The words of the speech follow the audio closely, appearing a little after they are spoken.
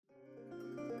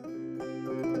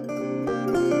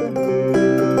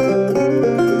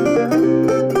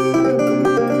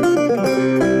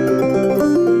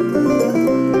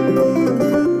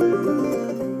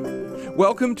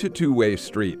Welcome to Two-Way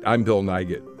Street. I'm Bill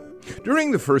Nigut. During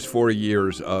the first 4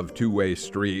 years of Two-Way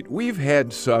Street, we've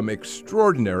had some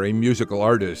extraordinary musical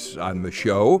artists on the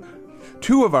show.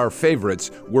 Two of our favorites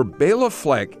were Béla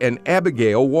Fleck and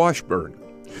Abigail Washburn.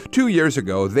 2 years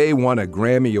ago, they won a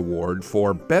Grammy Award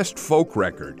for Best Folk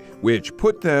Record, which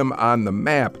put them on the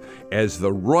map as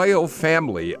the royal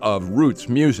family of roots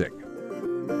music.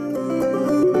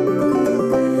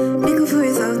 Nickel for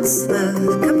your thoughts,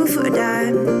 love, couple for a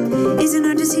dime. Isn't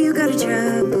hard to see you got a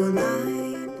trouble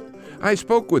line. I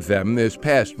spoke with them this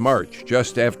past March,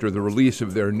 just after the release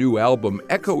of their new album,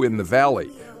 Echo in the Valley,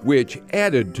 which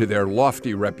added to their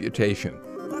lofty reputation.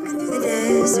 Walking through the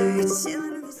desert,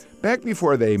 sailing on the sea. Back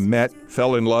before they met,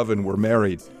 fell in love, and were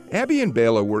married, Abby and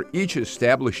Béla were each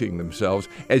establishing themselves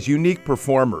as unique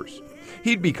performers.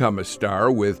 He'd become a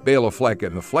star with Béla Fleck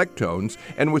and the Flecktones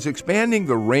and was expanding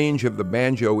the range of the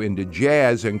banjo into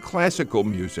jazz and classical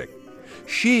music.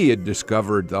 She had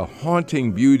discovered the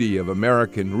haunting beauty of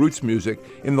American roots music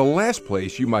in the last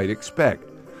place you might expect,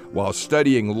 while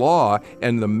studying law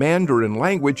and the Mandarin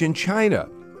language in China.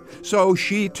 So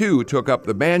she too took up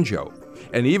the banjo.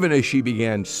 And even as she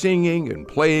began singing and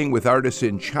playing with artists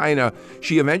in China,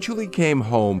 she eventually came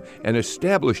home and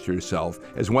established herself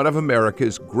as one of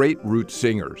America's great root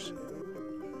singers.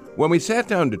 When we sat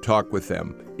down to talk with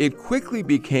them, it quickly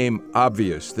became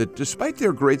obvious that despite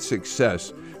their great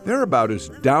success, they're about as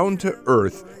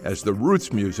down-to-earth as the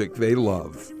roots music they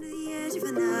love. To the edge of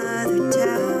another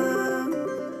town.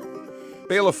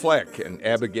 Béla Fleck and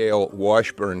Abigail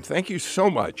Washburn, thank you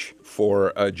so much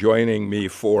for joining me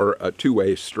for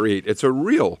Two-Way Street. It's a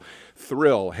real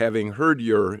thrill, having heard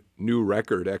your new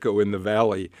record, Echo in the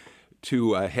Valley,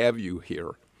 to have you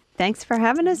here. Thanks for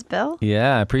having us, Bill.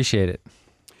 Yeah, I appreciate it.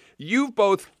 You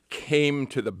both came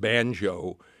to the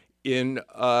banjo in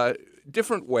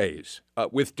different ways,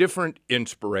 with different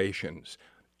inspirations.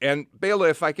 And Béla,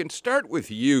 if I can start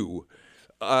with you,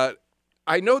 I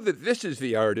know that this is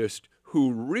the artist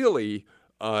who really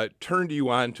turned you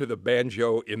on to the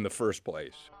banjo in the first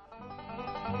place.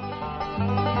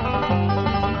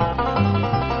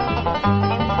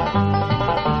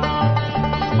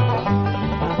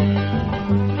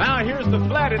 Now here's the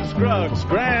Flat and Scruggs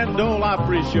Grand Ole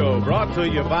Opry Show, brought to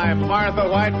you by Martha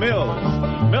White Mills.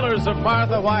 Millers of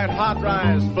Martha White hot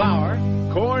rise flour,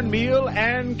 cornmeal,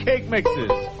 and cake mixes.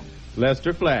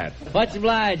 Lester Flatt. Much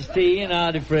obliged to you and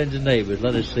our dear friends and neighbors.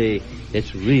 Let us say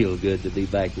it's real good to be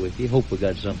back with you. Hope we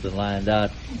got something lined out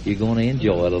you're going to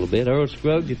enjoy a little bit. Earl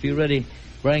Scruggs, if you're ready,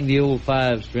 bring the old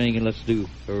 5-string and let's do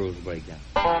Earl's breakdown.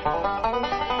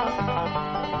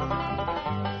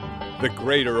 The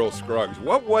great Earl Scruggs.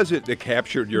 What was it that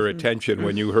captured your attention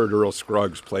when you heard Earl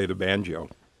Scruggs play the banjo?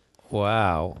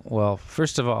 Wow. Well,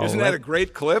 first of all... Isn't that a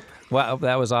great clip? Wow,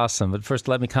 that was awesome. But first,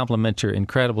 let me compliment your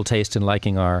incredible taste in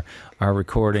liking our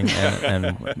recording and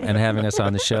having us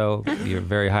on the show. You're a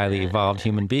very highly evolved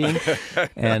human being.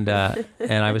 And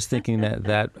I was thinking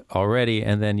that already,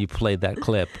 and then you played that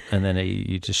clip, and then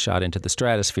you just shot into the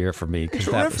stratosphere for me.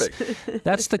 Terrific.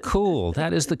 That's the cool.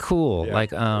 That is the cool.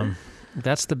 Yeah.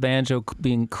 That's the banjo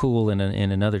being cool in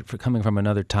another, coming from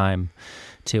another time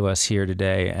to us here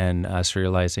today, and us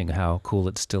realizing how cool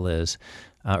it still is.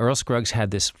 Earl Scruggs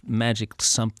had this magic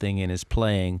something in his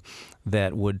playing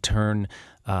that would turn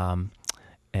a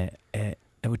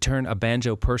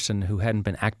banjo person who hadn't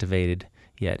been activated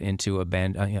yet into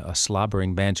a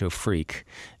slobbering banjo freak.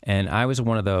 And I was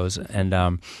one of those, and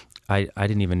I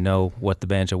didn't even know what the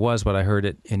banjo was, but I heard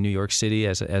it in New York City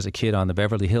as a kid on the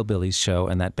Beverly Hillbillies show,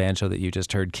 and that banjo that you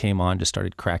just heard came on, just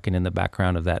started cracking in the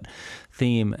background of that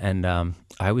theme, and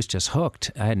I was just hooked.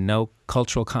 I had no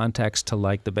cultural context to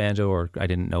like the banjo, or I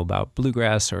didn't know about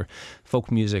bluegrass or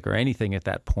folk music or anything at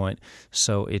that point,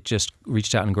 so it just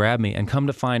reached out and grabbed me. And come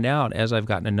to find out, as I've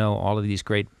gotten to know all of these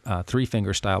great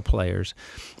three-finger style players,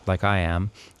 like I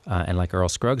am, and like Earl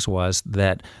Scruggs was,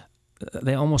 that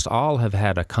they almost all have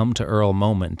had a come to Earl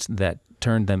moment that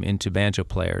turned them into banjo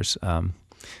players.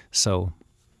 So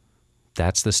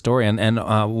that's the story. And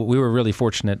we were really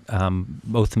fortunate,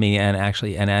 both me and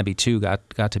Abby too,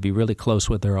 got to be really close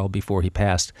with Earl before he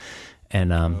passed. And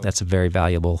that's a very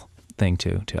valuable thing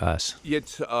to us.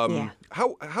 It's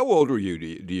how old were you?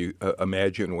 Do you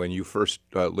imagine when you first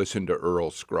listened to Earl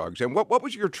Scruggs, and what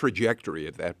was your trajectory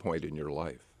at that point in your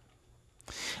life?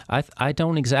 I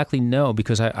don't exactly know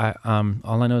because all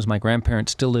I know is my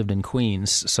grandparents still lived in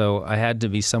Queens, so I had to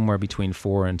be somewhere between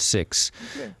 4 and 6,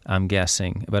 I'm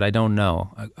guessing, but I don't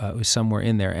know. It was somewhere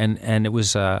in there, and it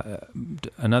was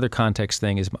another context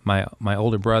thing is my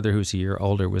older brother, who's a year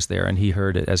older, was there, and he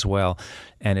heard it as well,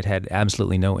 and it had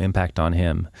absolutely no impact on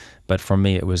him. But for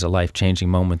me, it was a life-changing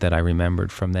moment that I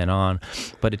remembered from then on.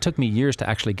 But it took me years to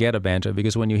actually get a banjo,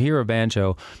 because when you hear a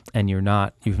banjo and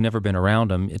you've never been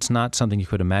around them, it's not something you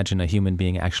could imagine a human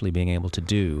being actually being able to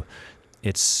do.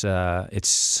 It's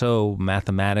so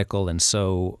mathematical and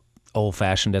so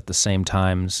old-fashioned at the same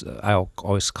time. I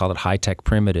always call it high-tech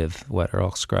primitive, what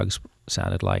Earl Scruggs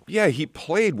sounded like. Yeah, he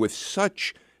played with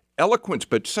such eloquence,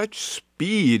 but such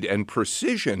speed and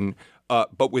precision,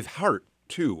 but with heart,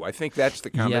 too. I think that's the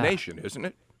combination, isn't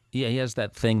it? Yeah, he has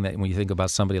that thing that when you think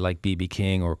about somebody like B.B.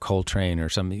 King or Coltrane or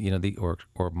something,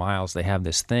 or Miles, they have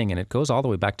this thing, and it goes all the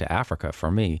way back to Africa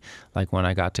for me. Like when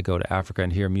I got to go to Africa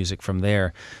and hear music from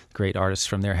there, great artists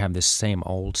from there have this same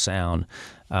old sound,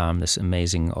 this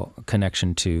amazing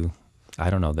connection to, I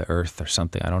don't know, the earth or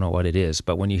something. I don't know what it is,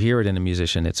 but when you hear it in a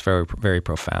musician, it's very, very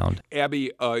profound.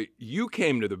 Abby, you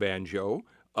came to the banjo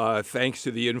thanks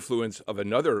to the influence of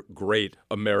another great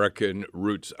American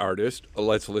roots artist.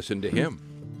 Let's listen to him.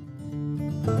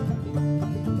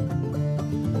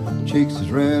 Cheeks as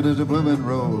red as a blooming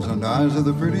rose and eyes of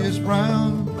the prettiest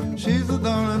brown. She's the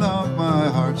darling of my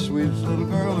heart, sweetest little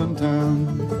girl in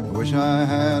town. I wish I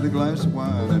had a glass of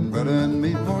wine and bread and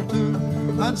meat for two.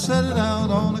 I'd set it out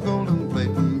on a golden plate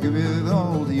and give it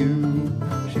all to you.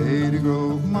 Shady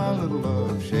Grove, my little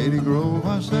love, Shady Grove,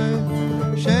 I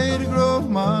say. Shady Grove,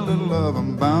 my little love,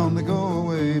 I'm bound to go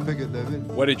away. Pick it, David.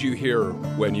 What did you hear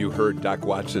when you heard Doc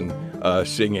Watson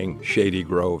singing Shady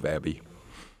Grove, Abby?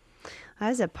 I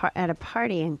was at a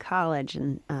party in college,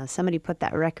 and somebody put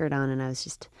that record on, and I was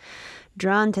just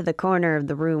drawn to the corner of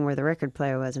the room where the record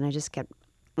player was, and I just kept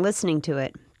listening to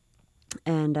it.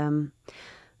 And,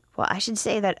 well, I should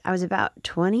say that I was about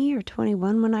 20 or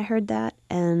 21 when I heard that,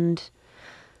 and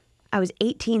I was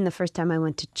 18 the first time I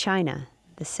went to China.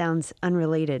 This sounds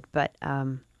unrelated, but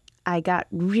I got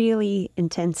really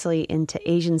intensely into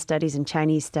Asian studies and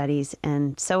Chinese studies,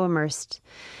 and so immersed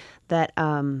that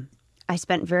I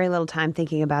spent very little time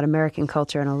thinking about American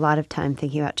culture and a lot of time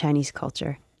thinking about Chinese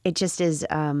culture. It just is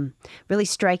really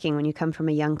striking when you come from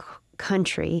a young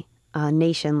country,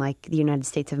 nation like the United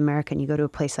States of America, and you go to a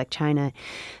place like China.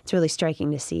 It's really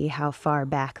striking to see how far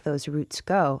back those roots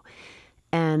go.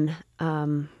 And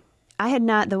I had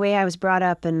not, the way I was brought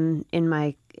up in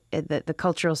my the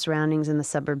cultural surroundings in the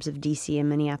suburbs of D.C. and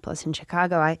Minneapolis and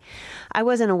Chicago, I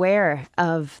wasn't aware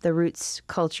of the roots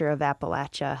culture of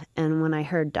Appalachia. And when I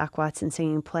heard Doc Watson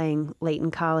singing and playing late in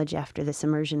college after this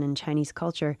immersion in Chinese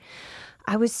culture,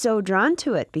 I was so drawn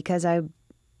to it because I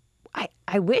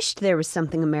wished there was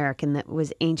something American that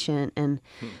was ancient and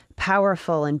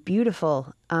powerful and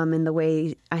beautiful in the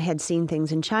way I had seen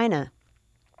things in China.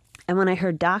 And when I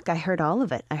heard Doc, I heard all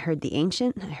of it. I heard the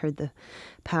ancient, I heard the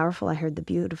powerful, I heard the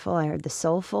beautiful, I heard the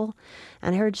soulful,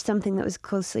 and I heard something that was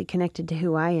closely connected to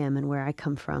who I am and where I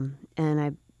come from. And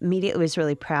I immediately was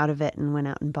really proud of it and went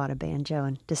out and bought a banjo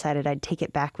and decided I'd take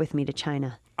it back with me to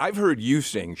China. I've heard you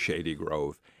sing Shady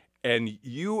Grove, and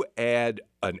you add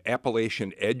an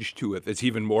Appalachian edge to it that's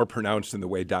even more pronounced than the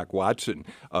way Doc Watson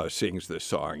sings this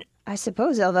song. I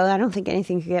suppose, although I don't think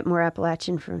anything could get more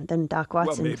Appalachian than Doc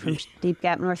Watson from Deep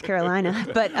Gap, North Carolina.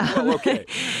 But well, okay,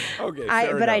 fair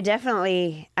enough.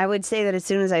 I would say that as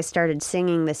soon as I started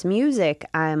singing this music,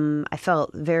 I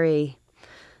felt very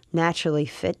naturally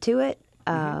fit to it,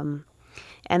 and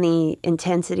the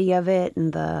intensity of it,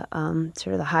 and the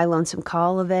sort of the high lonesome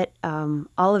call of it,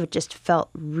 all of it just felt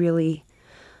really,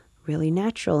 really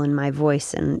natural in my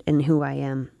voice and in who I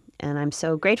am, and I'm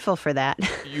so grateful for that.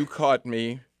 You caught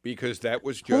me. Because that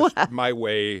was just my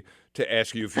way to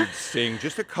ask you if you'd sing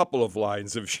just a couple of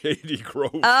lines of Shady Grove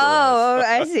for us. Oh,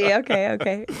 I see.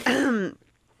 Okay.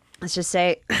 Let's just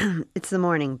say it's the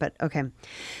morning, but okay.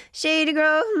 Shady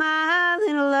Grove, my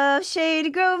little love,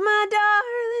 Shady Grove, my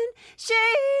darling, Shady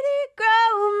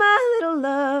Grove, my little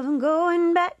love, I'm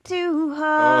going back to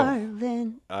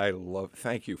Harlan.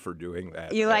 Thank you for doing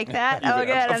that. You like that? Oh,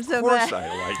 good. I'm so glad. Of course I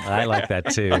like that. I like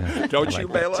that too. Don't you,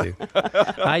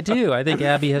 Béla? I do. I think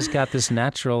Abby has got this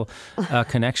natural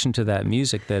connection to that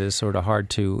music that is sort of hard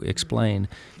to explain.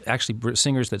 Actually,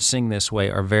 singers that sing this way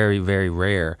are very, very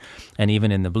rare. And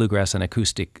even in the bluegrass and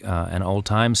acoustic and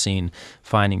old-time scene,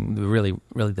 finding really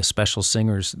the special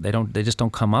singers, they just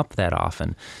don't come up that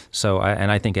often. So,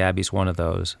 I think Abby's one of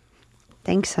those.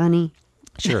 Thanks, honey.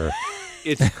 Sure.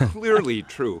 It's clearly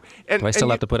true. Do I still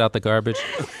have to put out the garbage?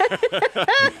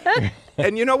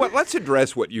 And you know what? Let's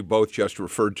address what you both just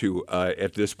referred to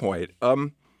at this point.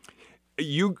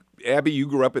 Abby, you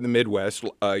grew up in the Midwest.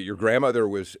 Your grandmother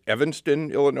was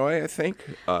Evanston, Illinois, I think.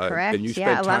 Correct. And you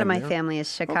spent A lot time of my there? family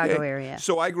is Chicago Okay. area.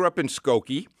 So I grew up in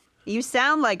Skokie. You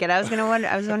sound like it. I was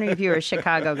wondering if you were a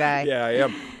Chicago guy. Yeah, I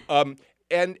am.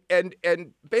 And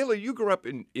Béla, you grew up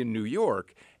in New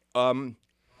York. And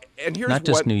here's Not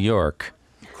just New York.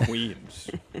 Queens.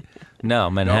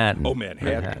 No, Manhattan. No. Oh,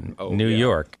 Manhattan. Oh, New yeah.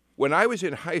 York. When I was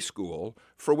in high school,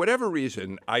 for whatever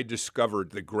reason, I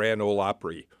discovered the Grand Ole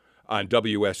Opry on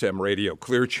WSM radio,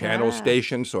 Clear Channel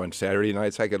station. So on Saturday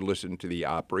nights, I could listen to the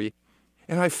Opry.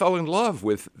 And I fell in love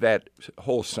with that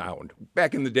whole sound.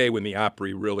 Back in the day when the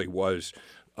Opry really was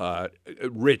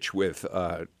rich with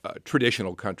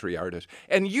traditional country artists.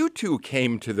 And you two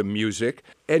came to the music,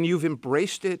 and you've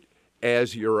embraced it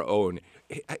as your own.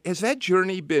 Has that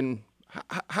journey been,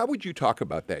 how would you talk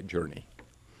about that journey?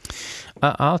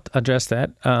 I'll address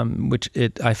that.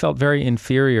 I felt very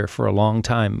inferior for a long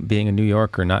time, being a New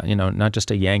Yorker, not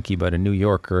just a Yankee, but a New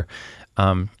Yorker,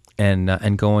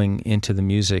 and going into the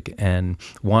music and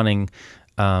wanting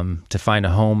to find a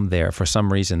home there for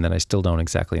some reason that I still don't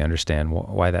exactly understand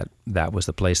why that was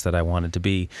the place that I wanted to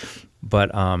be.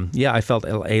 But I felt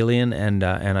alien, and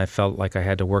I felt like I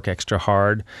had to work extra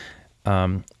hard.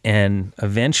 And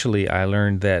eventually, I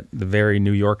learned that the very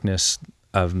New Yorkness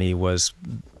of me was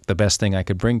the best thing I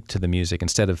could bring to the music.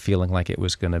 Instead of feeling like it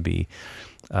was going to be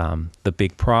the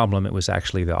big problem, it was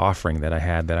actually the offering that I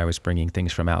had, that I was bringing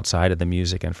things from outside of the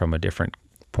music and from a different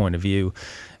point of view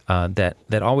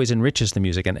that always enriches the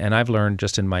music. And I've learned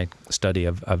just in my study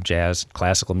of jazz,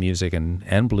 classical music,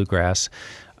 and bluegrass,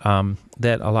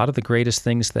 that a lot of the greatest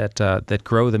things that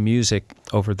grow the music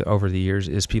over the years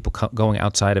is people going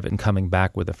outside of it and coming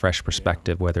back with a fresh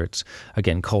perspective. Whether it's,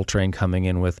 again, Coltrane coming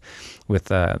in with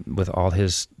all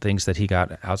his things that he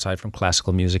got outside from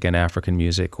classical music and African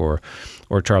music, or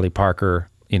Charlie Parker,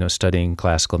 studying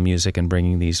classical music and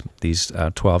bringing these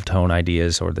 12-tone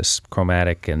ideas, or this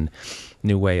chromatic and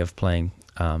new way of playing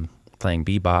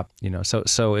bebop,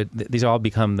 so these all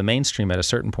become the mainstream at a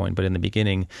certain point, but in the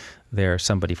beginning, they're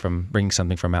somebody from bringing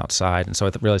something from outside, and so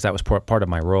I realized that was part of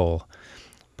my role.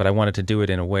 But I wanted to do it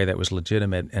in a way that was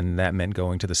legitimate, and that meant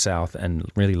going to the South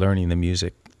and really learning the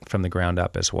music from the ground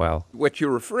up as well. What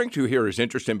you're referring to here is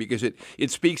interesting because it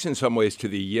speaks in some ways to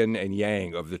the yin and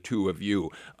yang of the two of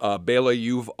you. Béla,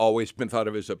 you've always been thought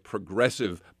of as a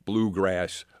progressive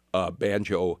bluegrass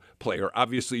banjo player.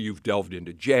 Obviously, you've delved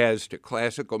into jazz, to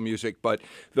classical music, but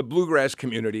the bluegrass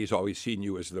community has always seen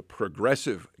you as the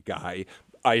progressive guy,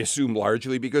 I assume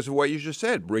largely because of what you just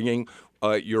said, bringing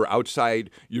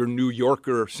your New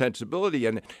Yorker sensibility.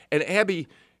 And Abby,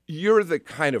 you're the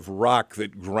kind of rock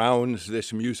that grounds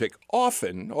this music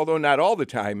often, although not all the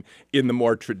time, in the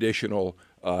more traditional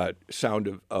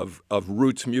sound of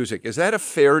roots music. Is that a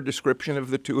fair description of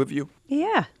the two of you?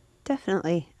 Yeah.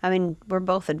 Definitely. I mean, we're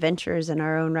both adventurers in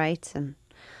our own rights, and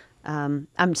I'm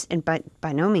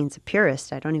by no means a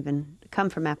purist. I don't even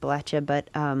come from Appalachia, but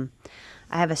I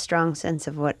have a strong sense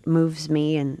of what moves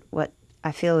me and what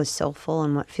I feel is soulful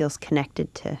and what feels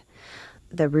connected to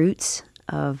the roots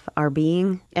of our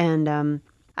being. And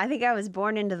I think I was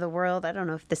born into the world, I don't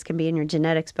know if this can be in your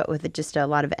genetics, but with just a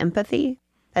lot of empathy.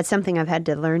 That's something I've had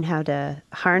to learn how to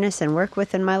harness and work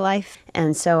with in my life.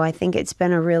 And so I think it's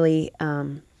been a really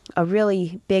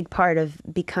big part of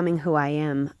becoming who I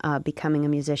am, becoming a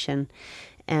musician,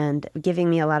 and giving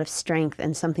me a lot of strength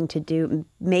and something to do,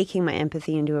 making my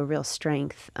empathy into a real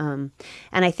strength. And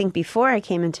I think before I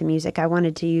came into music, I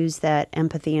wanted to use that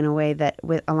empathy in a way that,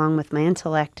 along with my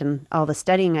intellect and all the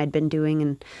studying I'd been doing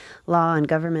in law and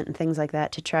government and things like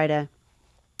that, to try to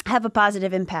have a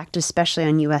positive impact, especially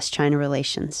on U.S.-China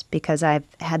relations, because I've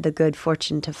had the good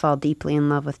fortune to fall deeply in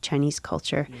love with Chinese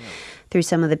culture through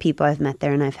some of the people I've met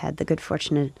there, and I've had the good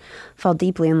fortune to fall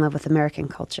deeply in love with American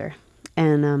culture.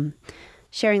 And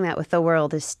sharing that with the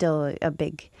world is still a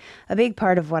big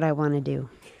part of what I want to do.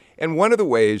 And one of the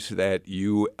ways that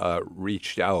you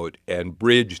reached out and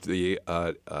bridged the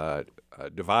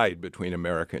divide between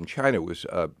America and China was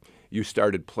you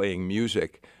started playing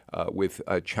music with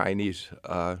Chinese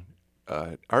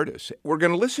artists. We're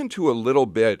going to listen to a little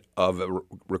bit of a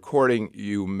recording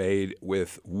you made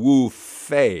with Wu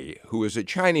Fei, who is a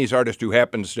Chinese artist who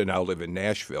happens to now live in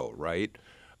Nashville, right?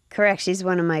 Correct. She's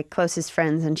one of my closest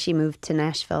friends, and she moved to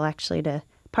Nashville actually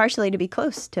partially to be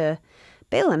close to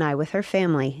Béla and I with her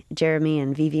family, Jeremy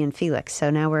and Vivian Felix. So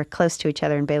now we're close to each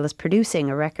other, and Béla's producing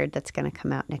a record that's going to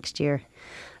come out next year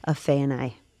of Fei and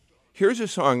I. Here's a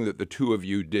song that the two of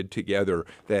you did together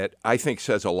that I think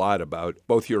says a lot about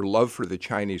both your love for the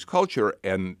Chinese culture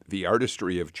and the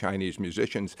artistry of Chinese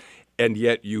musicians, and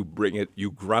yet you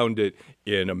ground it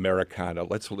in Americana.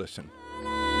 Let's listen.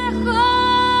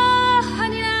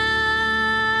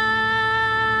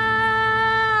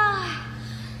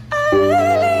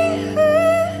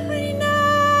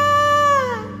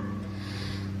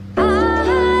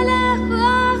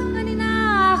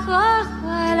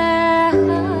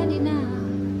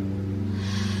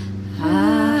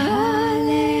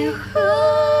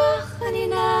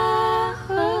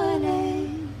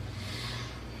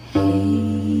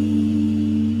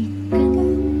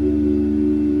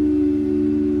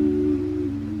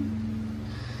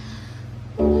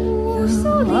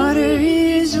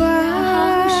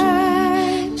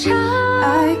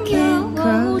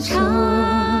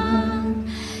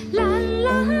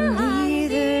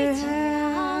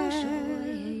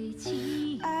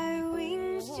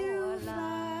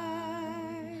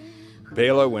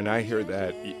 Béla, when I hear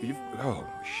that,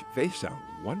 they sound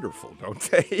wonderful, don't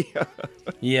they?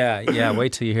 Yeah.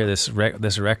 Wait till you hear this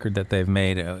record that they've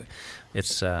made.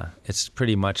 It's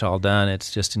pretty much all done.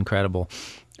 It's just incredible.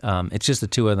 It's just the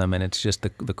two of them, and it's just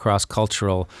the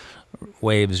cross-cultural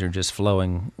waves are just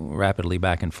flowing rapidly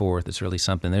back and forth. It's really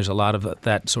something. There's a lot of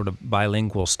that sort of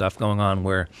bilingual stuff going on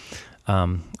where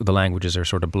the languages are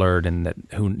sort of blurred, and that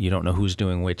you don't know who's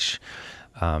doing which,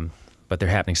 but they're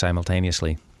happening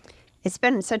simultaneously. It's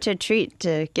been such a treat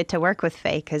to get to work with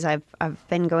Faye because I've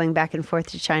been going back and forth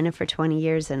to China for 20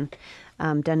 years and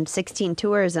done 16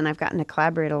 tours, and I've gotten to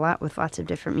collaborate a lot with lots of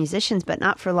different musicians, but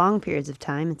not for long periods of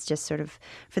time. It's just sort of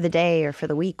for the day or for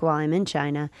the week while I'm in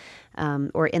China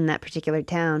or in that particular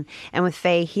town. And with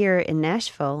Faye here in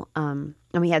Nashville, and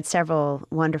we had several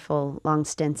wonderful long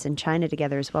stints in China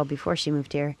together as well before she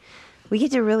moved here, we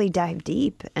get to really dive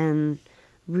deep and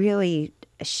really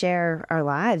share our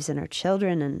lives and our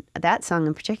children. And that song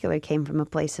in particular came from a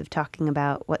place of talking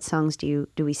about what songs do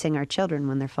we sing our children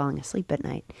when they're falling asleep at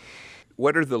night.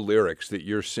 What are the lyrics that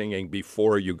you're singing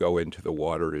before you go into the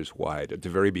water is wide, at the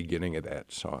very beginning of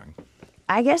that song?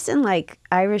 I guess in like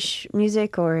Irish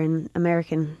music or in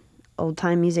American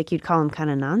old-time music, you'd call them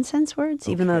kind of nonsense words,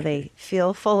 even though they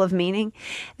feel full of meaning.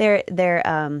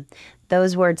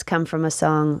 Those words come from a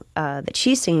song that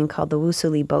she's singing called the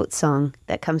Wusuli Boat Song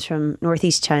that comes from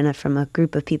northeast China from a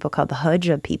group of people called the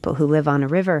Hejia people who live on a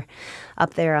river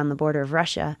up there on the border of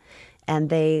Russia. And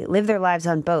they live their lives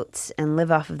on boats and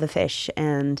live off of the fish.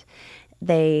 And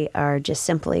they are just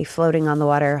simply floating on the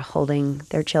water, holding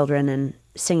their children and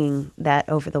singing that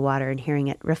over the water and hearing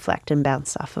it reflect and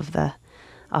bounce off of the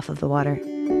water.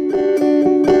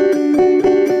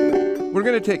 We're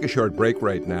going to take a short break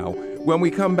right now. When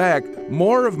we come back,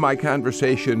 more of my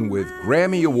conversation with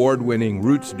Grammy Award-winning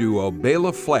roots duo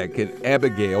Béla Fleck and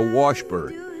Abigail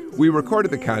Washburn. We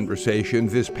recorded the conversation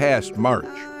this past March.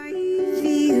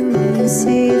 Feel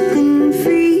safe and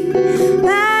free,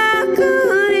 like a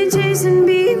honey chasing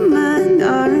bee, my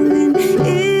darling.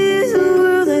 Is the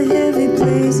world a heavy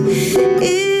place?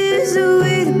 Is the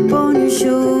weight upon your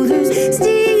shoulders,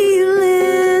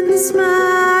 stealing the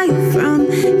smile from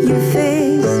your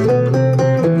face?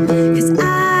 'Cause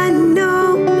I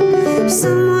know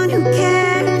someone who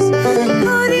cares,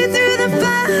 hold you through the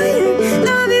fire,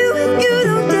 love you when you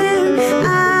don't dare.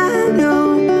 I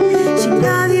know she'd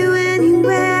love you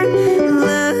anywhere,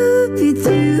 love you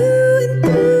through and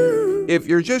through. If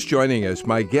you're just joining us,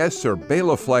 my guests are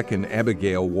Béla Fleck and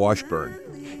Abigail Washburn.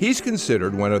 He's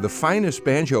considered one of the finest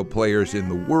banjo players in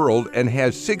the world and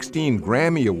has 16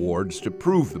 Grammy Awards to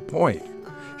prove the point.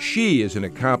 She is an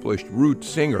accomplished root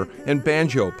singer and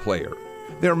banjo player.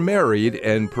 They're married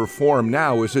and perform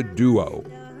now as a duo.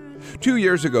 2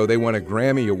 years ago, they won a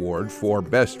Grammy Award for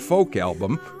Best Folk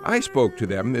Album. I spoke to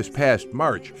them this past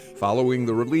March, following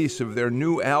the release of their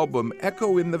new album,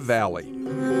 Echo in the Valley.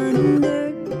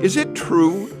 Is it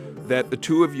true that the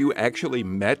two of you actually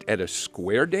met at a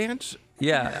square dance?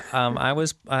 Yeah, I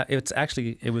was.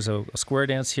 It was a square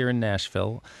dance here in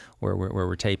Nashville, where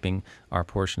we're taping our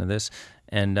portion of this,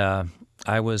 and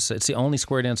it's the only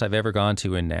square dance I've ever gone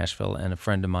to in Nashville, and a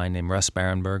friend of mine named Russ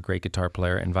Barrenberg, great guitar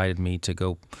player, invited me to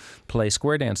go play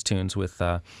square dance tunes with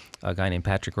a guy named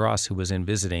Patrick Ross, who was in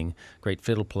visiting, great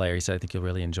fiddle player. He said, I think you'll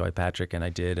really enjoy Patrick, and I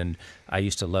did, and I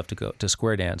used to love to go to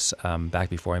square dance back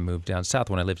before I moved down south.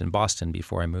 When I lived in Boston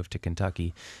before I moved to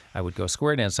Kentucky, I would go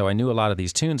square dance, so I knew a lot of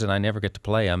these tunes, and I never get to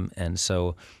play them, and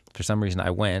so for some reason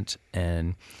I went,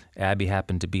 and Abby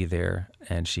happened to be there,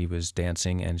 and she was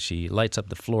dancing, and she lights up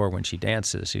the floor when she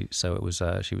dances. She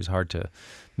was hard to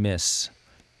miss.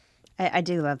 I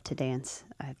do love to dance,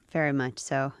 very much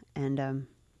so, and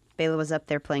Béla was up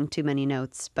there playing too many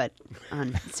notes, but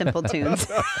on simple tunes.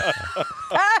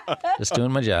 Just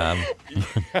doing my job.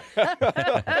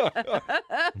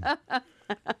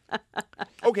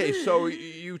 Okay, so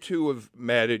you two have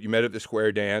met at the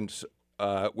Square Dance,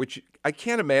 which I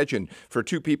can't imagine for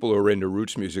two people who are into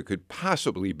roots music could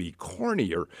possibly be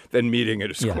cornier than meeting at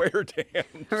a square dance.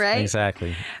 Right?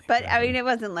 Exactly. But I mean, it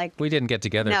wasn't like We didn't get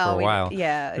together No, for a we- while.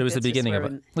 yeah, It was the it's just beginning sort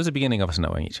of of- it. Was the beginning of us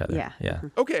knowing each other. Yeah. Yeah.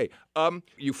 Okay,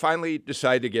 you finally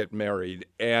decide to get married,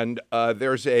 and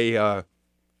there's a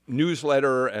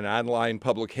newsletter, an online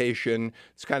publication.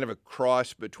 It's kind of a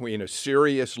cross between a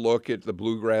serious look at the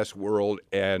bluegrass world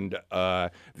and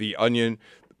the Onion,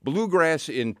 Bluegrass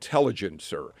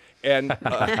Intelligencer. And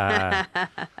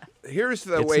here's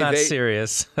the It's way not they.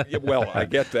 serious. Yeah, well, I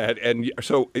get that, and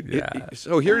so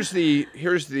so here's the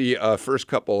first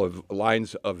couple of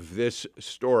lines of this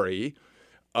story.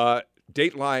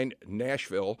 Dateline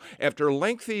Nashville. After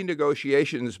lengthy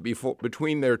negotiations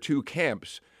between their two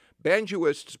camps,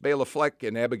 banjoists Béla Fleck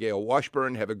and Abigail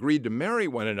Washburn have agreed to marry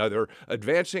one another,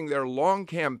 advancing their long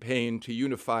campaign to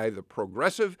unify the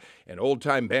progressive and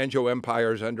old-time banjo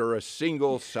empires under a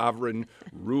single sovereign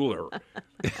ruler.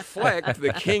 Fleck,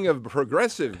 the king of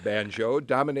progressive banjo,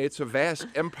 dominates a vast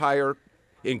empire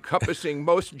encompassing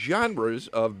most genres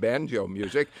of banjo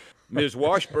music. Ms.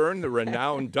 Washburn, the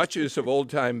renowned Duchess of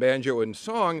old-time banjo and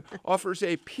song, offers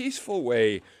a peaceful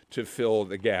way to fill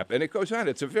the gap. And it goes on.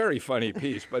 It's a very funny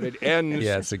piece, but it ends...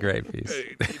 Yeah, it's a great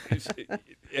piece.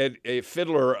 And a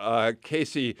fiddler,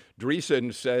 Casey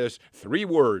Dreesen, says 3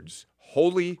 words,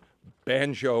 Holy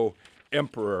Banjo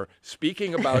Emperor,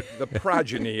 speaking about the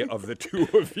progeny of the two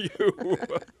of you.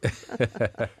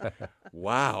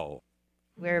 Wow.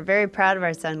 we're very proud of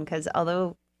our son because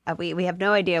although we have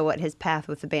no idea what his path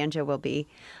with the banjo will be,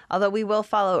 although we will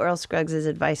follow Earl Scruggs'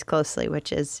 advice closely,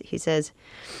 which is, he says,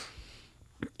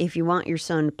 if you want your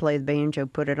son to play the banjo,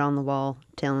 put it on the wall,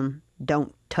 tell him,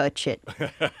 don't touch it.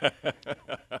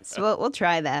 So we'll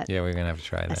try that. Yeah, we're going to have to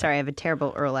try that. Sorry, I have a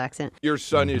terrible Earl accent. Your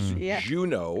son is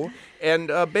Juno. And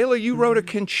Béla, you wrote a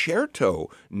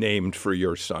concerto named for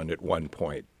your son at one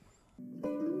point.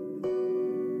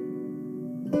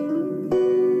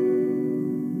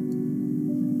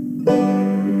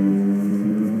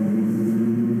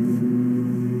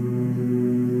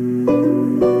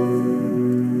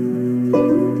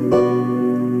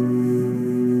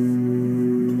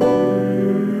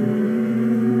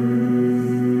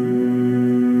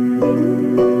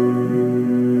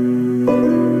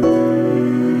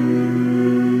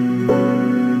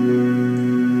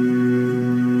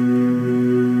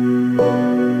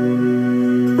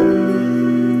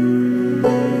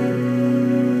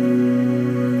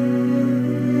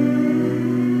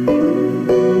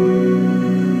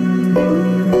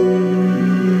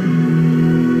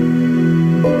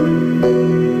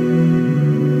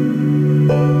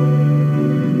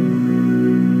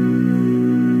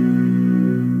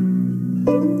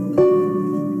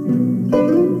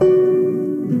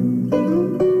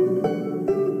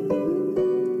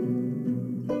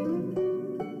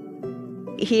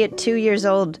 He, at 2 years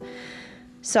old,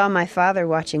 saw my father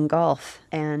watching golf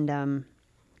and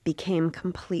became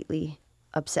completely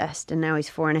obsessed. And now he's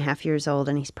 4.5 years old,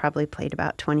 and he's probably played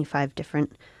about 25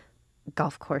 different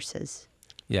golf courses.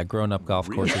 Yeah, grown-up golf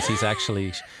courses. He's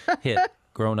actually hit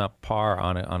grown-up par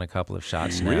on a couple of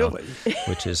shots now. Really?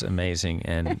 Which is amazing.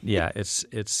 And yeah,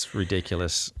 it's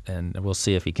ridiculous. And we'll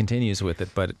see if he continues with it.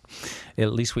 But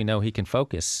at least we know he can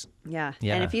focus. Yeah.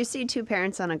 Yeah. And if you see two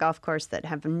parents on a golf course that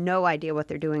have no idea what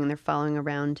they're doing and they're following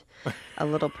around a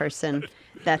little person,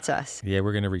 that's us. Yeah,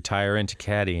 we're going to retire into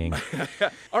caddying.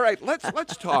 All right,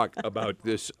 let's talk about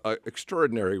this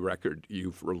extraordinary record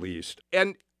you've released.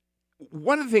 And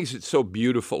one of the things that's so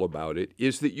beautiful about it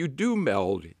is that you do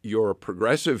meld your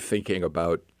progressive thinking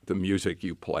about the music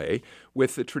you play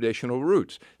with the traditional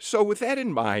roots. So with that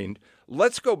in mind,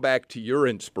 let's go back to your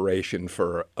inspiration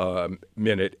for a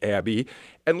minute, Abby,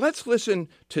 and let's listen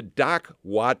to Doc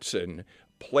Watson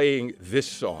playing this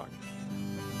song.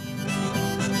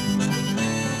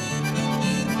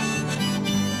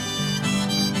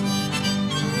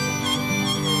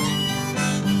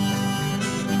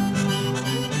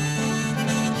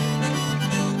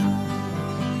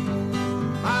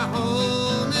 My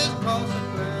home is across the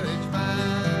Blue Ridge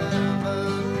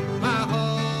Mountain. My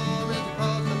home is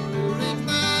across the Blue Ridge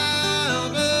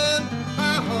Mountain.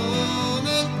 My home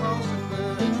is across the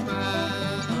Blue Ridge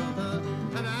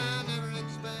Mountain. And I never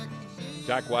expect to see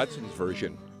Doc Watson's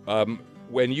version.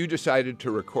 When you decided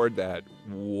to record that,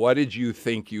 what did you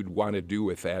think you'd want to do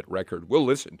with that record? We'll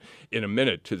listen in a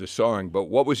minute to the song, but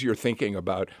what was your thinking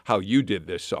about how you did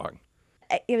this song?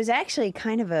 it was actually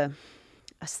kind of a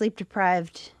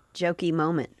sleep-deprived, jokey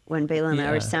moment when Béla and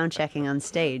I were sound checking on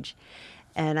stage.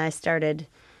 And I started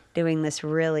doing this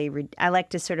I like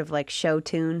to sort of like show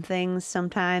tune things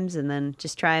sometimes and then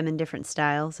just try them in different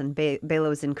styles. And Béla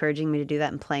was encouraging me to do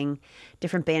that and playing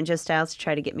different banjo styles to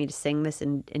try to get me to sing this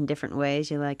in different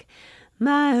ways. You're like,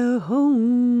 my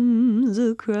home's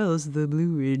across the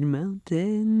Blue Ridge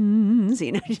Mountains.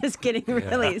 Just getting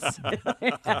really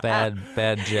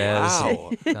bad jazz.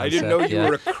 Wow. I didn't know you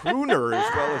were a crooner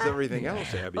as well as everything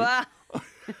else, Abby. Well,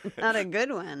 not a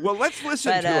good one. Well, let's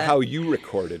listen to how you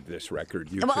recorded this record.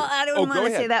 I don't want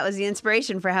to say that was the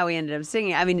inspiration for how we ended up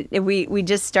singing. I mean, we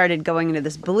just started going into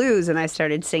this blues, and I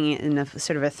started singing it in a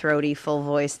sort of a throaty,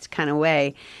 full-voiced kind of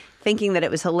way, thinking that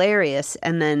it was hilarious.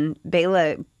 And then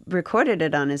Béla recorded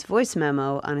it on his voice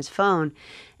memo on his phone,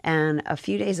 and a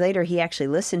few days later, he actually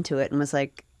listened to it and was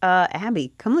like,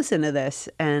 Abby, come listen to this.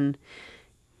 And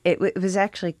it was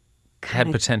actually...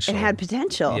 Had potential. It had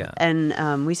potential, yeah.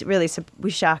 And we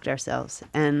shocked ourselves.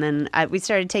 And then we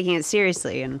started taking it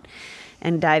seriously and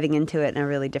diving into it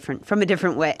in from a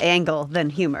different angle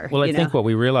than humor. Well, I think what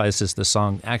we realized is the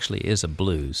song actually is a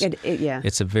blues.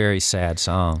 It's a very sad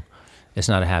song. It's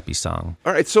not a happy song.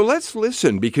 All right, so let's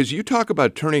listen, because you talk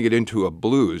about turning it into a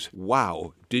blues.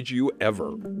 Wow, did you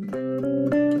ever?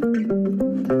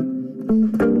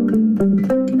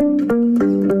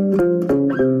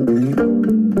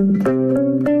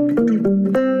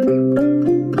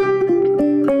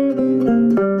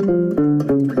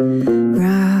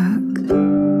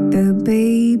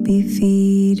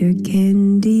 Feeder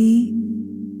candy,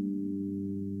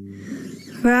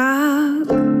 rock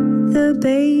the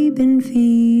babe and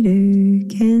feeder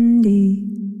candy,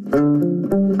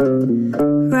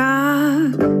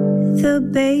 rock the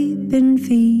babe and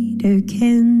feeder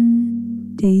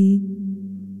candy.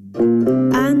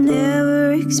 I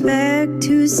never expect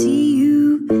to see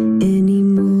you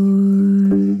anymore.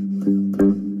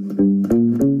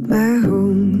 My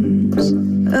home's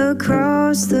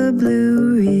across the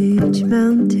Blue Ridge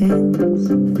Mountains.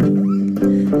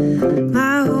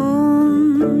 My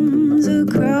home's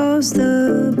across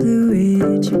the Blue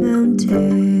Ridge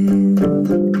Mountains.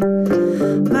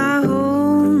 My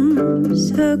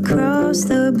home's across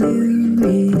the Blue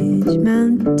Ridge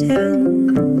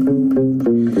Mountains.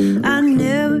 I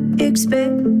never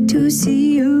expect to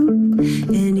see you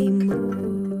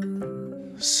anymore.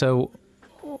 So,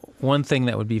 one thing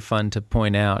that would be fun to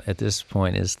point out at this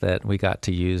point is that we got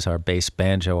to use our bass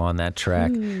banjo on that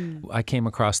track. I came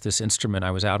across this instrument.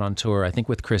 I was out on tour, I think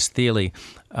with Chris Thiele,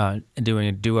 doing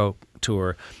a duo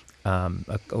tour a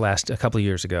couple of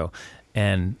years ago.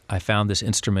 And I found this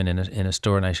instrument in a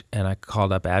store, and I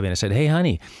called up Abby and I said, "Hey,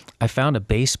 honey, I found a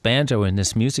bass banjo in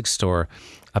this music store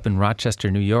up in Rochester,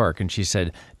 New York." And she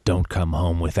said, "Don't come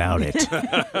home without it."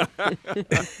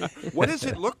 What does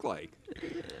it look like?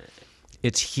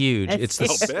 It's huge. It's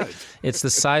the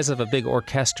size of a big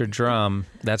orchestra drum.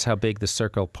 That's how big the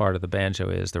circle part of the banjo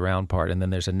is, the round part. And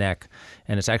then there's a neck,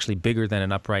 and it's actually bigger than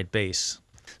an upright bass.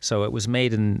 So it was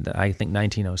made in, I think,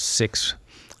 1906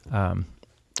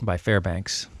 by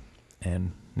Fairbanks,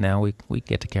 and now we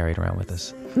get to carry it around with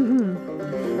us.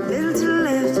 Little to the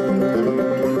left,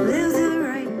 little to the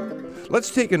right.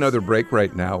 Let's take another break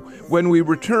right now. When we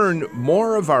return,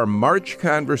 more of our March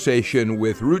conversation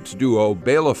with roots duo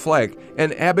Béla Fleck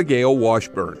and Abigail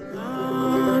Washburn.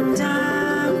 Long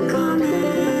time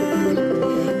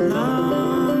coming,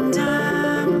 long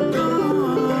time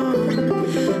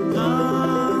gone,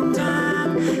 long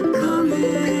time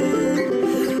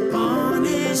coming on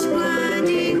this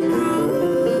winding road.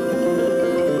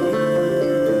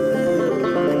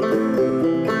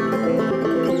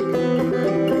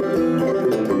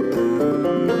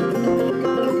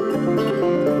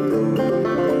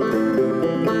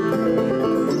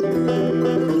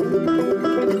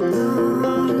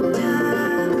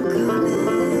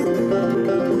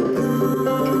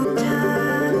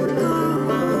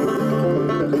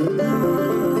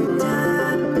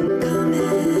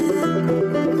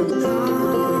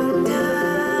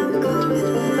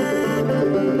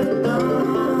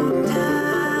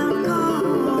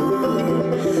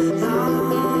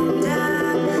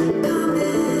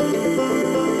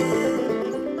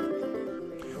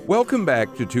 Welcome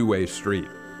back to Two-Way Street.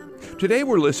 Today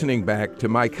we're listening back to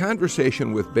my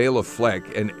conversation with Béla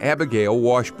Fleck and Abigail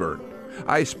Washburn.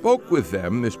 I spoke with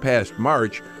them this past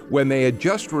March when they had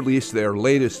just released their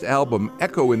latest album,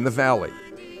 Echo in the Valley.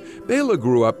 Béla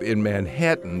grew up in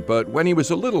Manhattan, but when he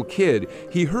was a little kid,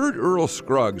 he heard Earl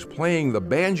Scruggs playing the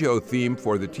banjo theme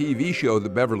for the TV show The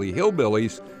Beverly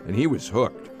Hillbillies, and he was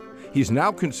hooked. He's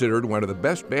now considered one of the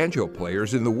best banjo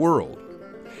players in the world.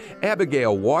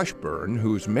 Abigail Washburn,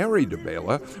 who's married to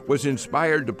Béla, was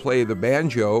inspired to play the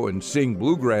banjo and sing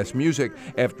bluegrass music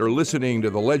after listening to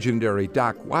the legendary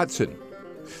Doc Watson.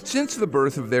 Since the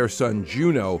birth of their son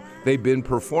Juno, they've been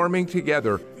performing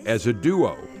together as a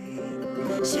duo.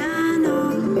 Shine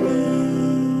on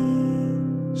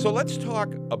me. So let's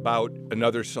talk about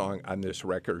another song on this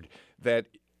record that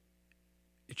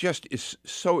just is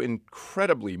so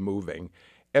incredibly moving.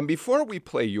 And before we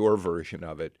play your version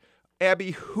of it,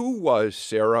 Abby, who was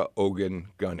Sarah Ogan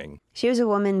Gunning? She was a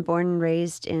woman born and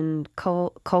raised in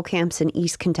coal camps in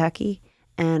East Kentucky.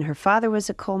 And her father was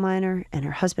a coal miner, and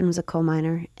her husband was a coal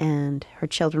miner, and her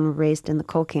children were raised in the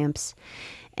coal camps.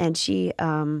 And she,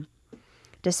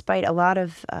 despite a lot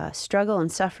of struggle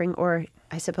and suffering, or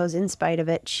I suppose in spite of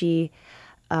it,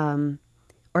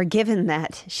 or given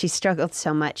that she struggled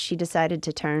so much, she decided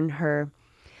to turn her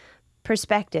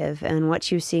perspective and what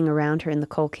she was seeing around her in the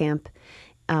coal camp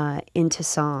into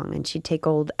song. And she'd take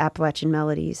old Appalachian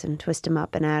melodies and twist them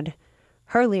up and add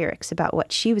her lyrics about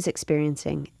what she was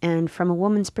experiencing, and from a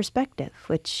woman's perspective,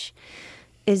 which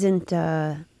isn't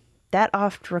that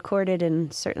oft recorded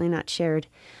and certainly not shared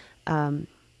in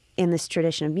this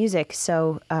tradition of music.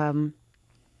 So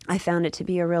I found it to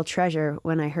be a real treasure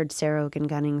when I heard Sarah Ogan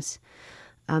Gunning's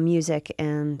music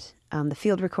and the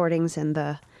field recordings and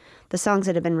the songs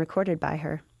that have been recorded by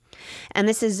her. And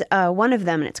this is one of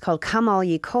them, and it's called Come All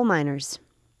Ye Coal Miners.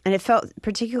 And it felt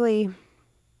particularly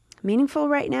meaningful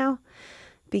right now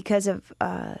because of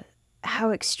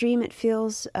how extreme it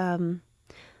feels.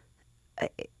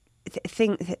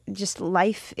 Just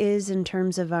life is in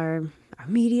terms of our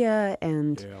media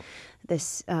and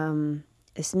this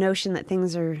notion that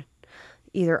things are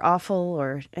either awful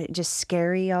or just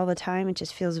scary all the time. It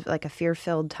just feels like a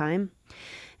fear-filled time.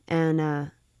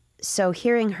 And so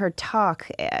hearing her talk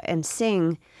and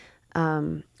sing,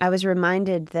 I was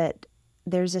reminded that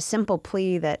there's a simple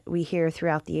plea that we hear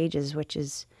throughout the ages, which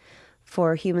is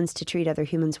for humans to treat other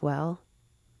humans well.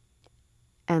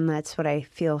 And that's what I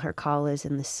feel her call is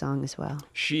in this song as well.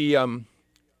 She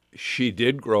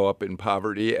did grow up in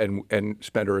poverty and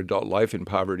spent her adult life in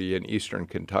poverty in eastern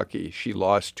Kentucky. She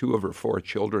lost 2 of her 4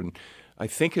 children. I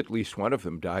think at least one of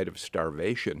them died of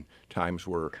starvation. Times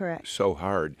were Correct. So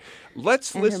hard.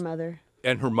 Let's And listen. her mother.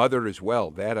 And her mother as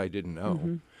well. That I didn't know.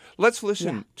 Mm-hmm. Let's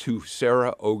listen to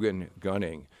Sarah Ogan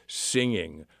Gunning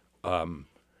singing Come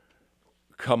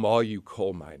All You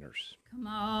Coal Miners. Come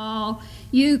all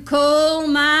you coal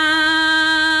miners,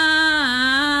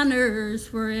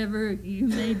 wherever you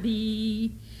may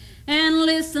be, and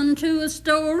listen to a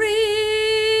story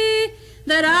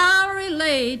that I'll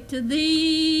relate to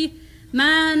thee.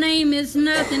 My name is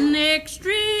nothing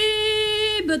extra,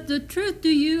 but the truth to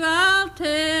you I'll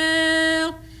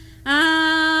tell.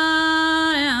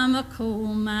 I am a coal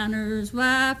miner's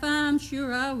wife, I'm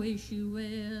sure I wish you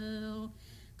well.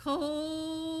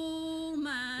 Coal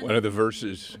mining. One of the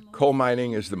verses, coal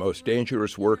mining is the most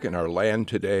dangerous work in our land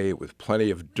today, with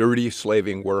plenty of dirty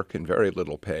slaving work and very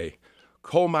little pay.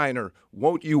 Coal miner,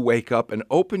 won't you wake up and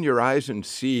open your eyes and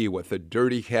see what the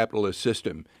dirty capitalist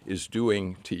system is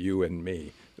doing to you and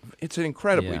me? It's an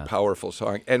incredibly powerful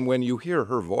song. And when you hear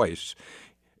her voice,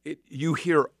 you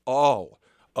hear all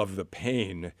of the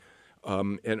pain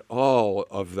and all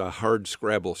of the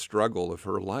hard-scrabble struggle of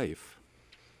her life.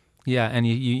 Yeah, and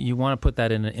you want to put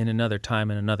that in another time,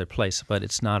 in another place, but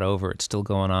it's not over. It's still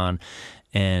going on.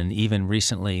 And even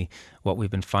recently, what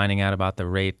we've been finding out about the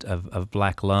rate of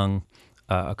black lung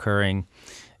occurring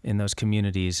in those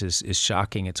communities is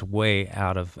shocking. It's way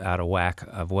out of whack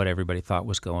of what everybody thought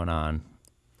was going on.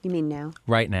 You mean now?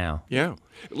 Right now. Yeah.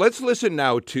 Let's listen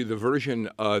now to the version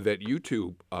that you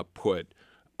two put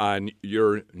on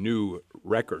your new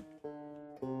record.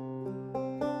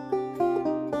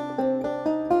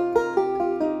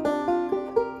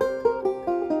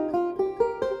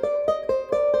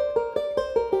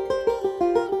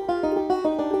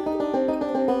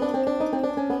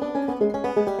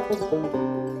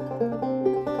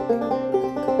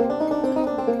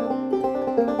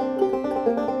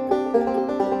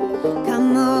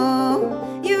 Come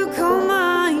on, you coal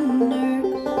miners,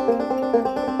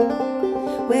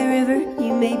 wherever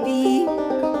you may be,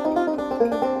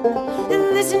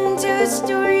 and listen to a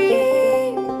story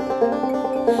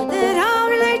that I'll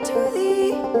relate to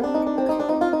thee.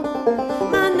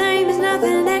 My name is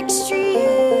nothing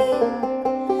extreme,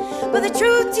 but the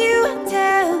truth you will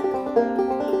tell.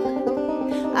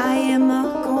 I am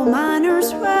a coal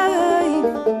miner's wife,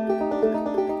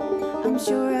 I'm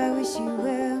sure I wish you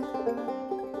well.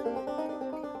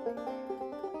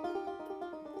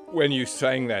 When you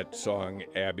sang that song,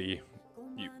 Abby,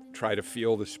 you try to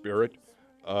feel the spirit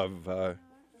of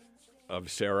of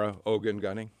Sarah Ogan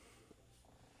Gunning?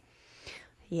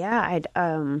 Yeah,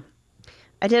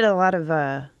 I did a lot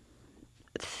of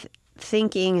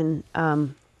thinking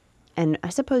and I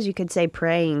suppose you could say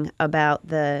praying about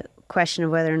the question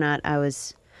of whether or not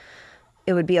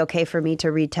it would be okay for me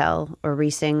to retell or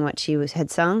re-sing what she had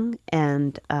sung,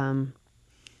 and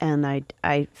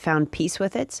I found peace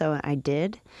with it, so I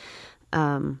did.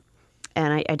 And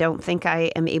I don't think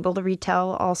I am able to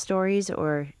retell all stories,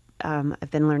 or I've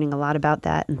been learning a lot about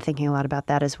that and thinking a lot about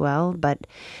that as well. But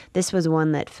this was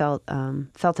one that felt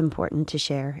important to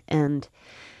share. And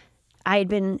I had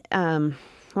been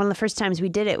one of the first times we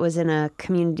did it was in a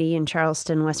community in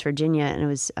Charleston, West Virginia, and it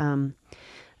was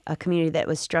a community that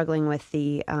was struggling with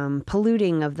the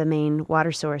polluting of the main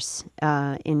water source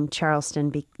in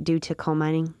Charleston due to coal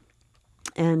mining.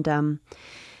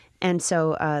 And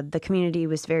so the community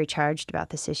was very charged about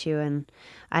this issue, and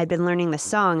I'd been learning the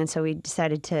song, and so we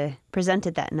decided to present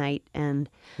it that night.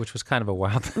 Which was kind of a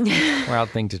wild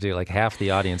thing to do. Like half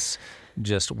the audience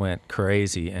just went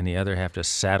crazy, and the other half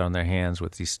just sat on their hands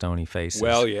with these stony faces.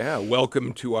 Well, yeah,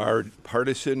 welcome to our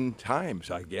partisan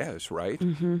times, I guess, right?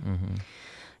 Mm-hmm. Mm-hmm.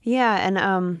 Yeah,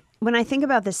 and when I think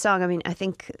about this song, I mean, I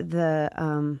think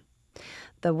the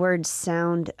words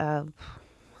sound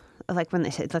like when they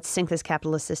say, "Let's sink this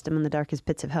capitalist system in the darkest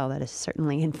pits of hell." That is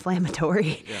certainly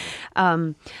inflammatory.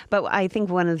 Yeah. But I think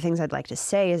one of the things I'd like to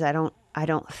say is I don't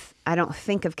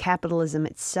think of capitalism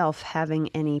itself having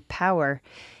any power.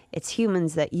 It's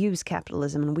humans that use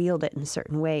capitalism and wield it in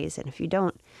certain ways. And if you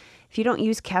don't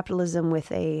use capitalism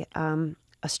with a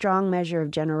strong measure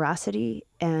of generosity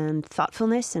and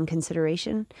thoughtfulness and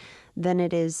consideration, then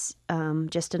it is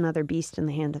just another beast in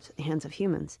the hands of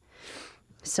humans.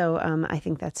 So I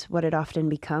think that's what it often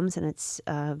becomes, and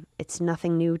it's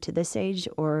nothing new to this age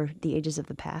or the ages of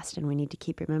the past, and we need to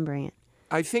keep remembering it.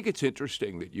 I think it's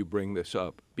interesting that you bring this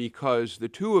up, because the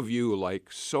two of you,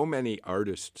 like so many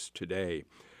artists today,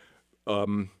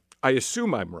 I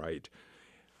assume I'm right,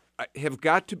 have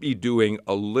got to be doing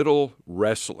a little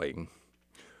wrestling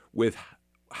with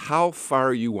how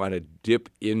far you want to dip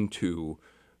into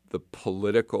the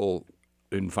political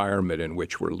environment in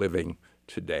which we're living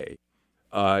today.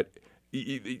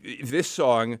 This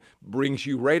song brings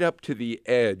you right up to the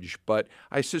edge, but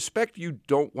I suspect you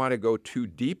don't want to go too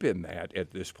deep in that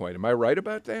at this point. Am I right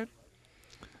about that?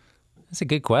 That's a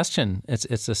good question.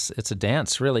 It's a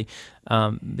dance, really,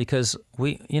 because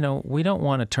we don't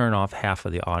want to turn off half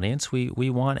of the audience. We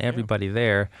want everybody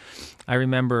there. I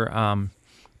remember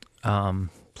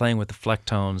playing with the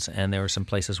Flecktones, and there were some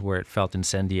places where it felt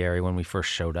incendiary when we first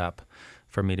showed up.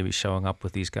 For me to be showing up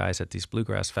with these guys at these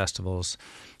bluegrass festivals,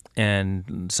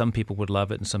 and some people would love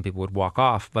it and some people would walk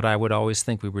off, but I would always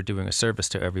think we were doing a service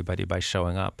to everybody by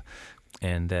showing up.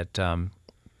 And that,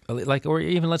 or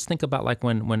even let's think about like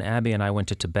when Abby and I went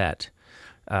to Tibet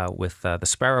with the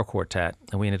Sparrow Quartet,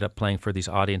 and we ended up playing for these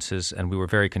audiences, and we were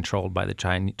very controlled by the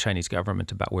Chinese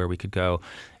government about where we could go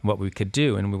and what we could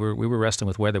do, and we were wrestling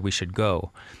with whether we should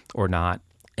go or not.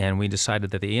 And we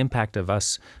decided that the impact of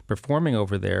us performing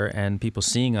over there and people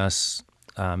seeing us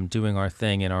doing our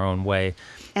thing in our own way.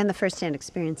 And the firsthand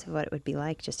experience of what it would be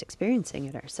like just experiencing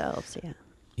it ourselves, yeah.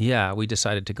 Yeah, we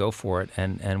decided to go for it,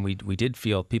 and we did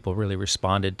feel people really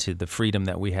responded to the freedom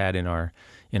that we had in our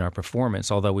performance.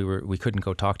 Although we couldn't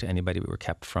go talk to anybody, we were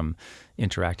kept from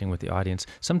interacting with the audience.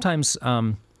 Sometimes,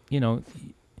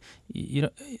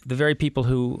 the very people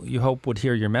who you hope would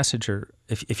hear your message, or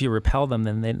if you repel them,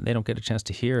 then they don't get a chance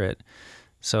to hear it.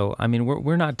 So, I mean,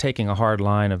 we're not taking a hard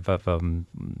line of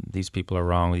these people are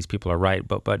wrong, these people are right.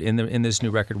 But in this new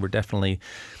record, we're definitely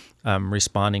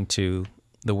responding to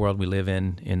the world we live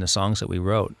in the songs that we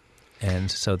wrote, and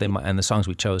so and the songs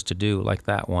we chose to do, like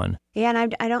that one. Yeah,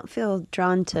 and I don't feel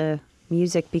drawn to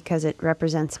music because it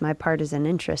represents my partisan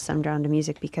interests. I'm drawn to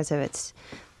music because of its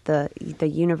the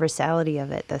universality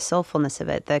of it, the soulfulness of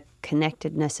it, the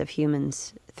connectedness of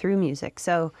humans through music.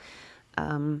 So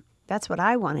that's what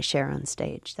I want to share on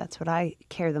stage. That's what I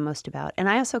care the most about. And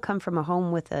I also come from a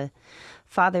home with a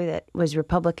father that was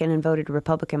Republican and voted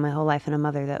Republican my whole life, and a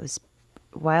mother that was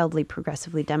wildly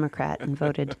progressively Democrat and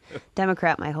voted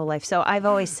Democrat my whole life. So I've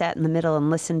always sat in the middle and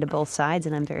listened to both sides,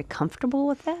 and I'm very comfortable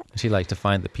with that. She liked to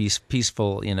find the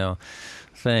peaceful,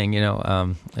 thing.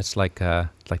 It's like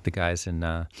the guys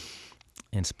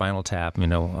in Spinal Tap.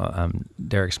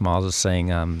 Derek Smalls is saying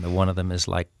one of them is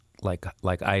like like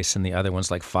ice and the other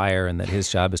one's like fire, and that his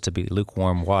job is to be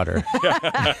lukewarm water.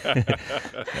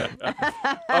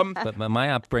 But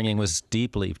my upbringing was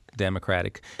deeply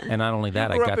democratic, and not only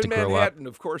that, I got to grow up. Manhattan,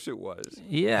 of course it was.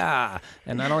 Yeah,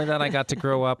 and not only that, I got to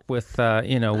grow up with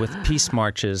with peace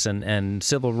marches and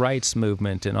civil rights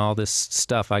movement and all this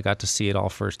stuff. I got to see it all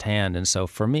firsthand, and so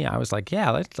for me, I was like,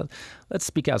 yeah, let's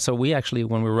speak out. So we actually,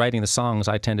 when we were writing the songs,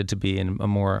 I tended to be in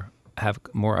have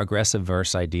more aggressive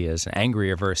verse ideas,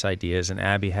 angrier verse ideas, and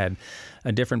Abby had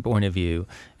a different point of view,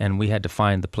 and we had to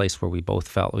find the place where we both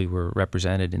felt we were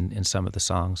represented in some of the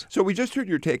songs. So we just heard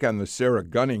your take on the Sarah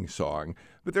Gunning song,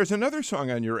 but there's another song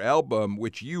on your album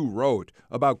which you wrote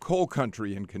about coal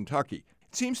country in Kentucky.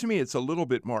 It seems to me it's a little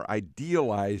bit more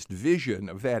idealized vision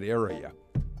of that area.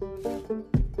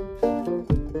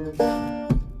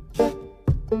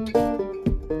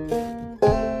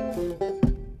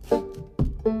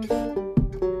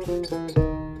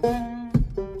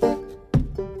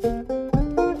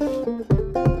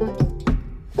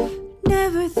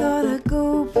 Never thought I'd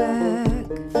go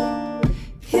back.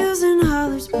 Hills and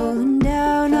hollers pulling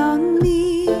down on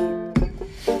me.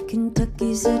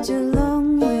 Kentucky's such a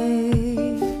long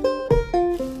way.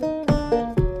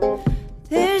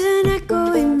 There's an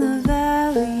echo in the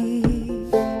valley.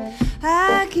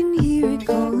 I can hear it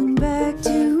calling back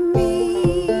to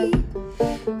me.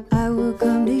 I will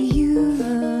come to you,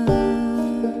 love.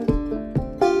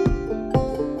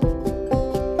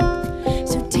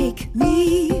 So take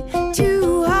me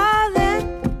to Harlan,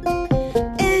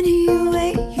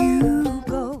 anywhere you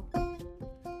go.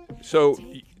 So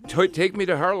Take Me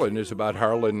to Harlan is about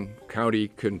Harlan County,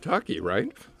 Kentucky,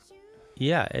 right?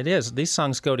 Yeah, it is. These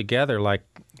songs go together like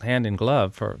hand in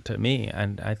glove to me,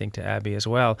 and I think to Abby as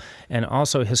well. And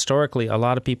also historically, a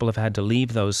lot of people have had to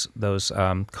leave those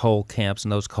coal camps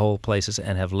and those coal places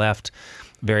and have left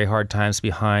very hard times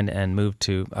behind and moved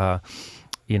to,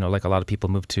 like a lot of people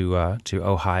moved to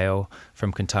Ohio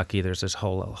from Kentucky. There's this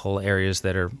whole areas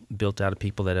that are built out of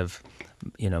people that have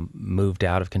moved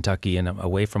out of Kentucky and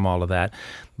away from all of that.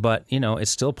 But, it's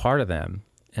still part of them.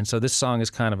 And so this song is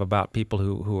kind of about people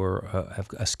who have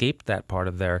escaped that part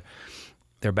of their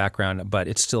background, but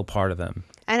it's still part of them.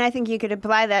 And I think you could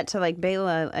apply that to like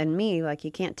Béla and me. Like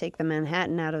you can't take the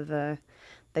Manhattan out of the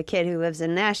kid who lives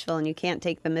in Nashville, and you can't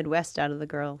take the Midwest out of the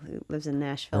girl who lives in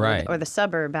Nashville, right? Or the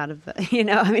suburb out of the,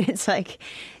 I mean, it's like,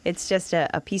 it's just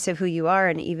a piece of who you are.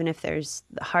 And even if there's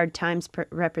hard times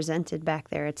represented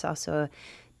back there, it's also a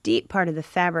deep part of the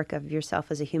fabric of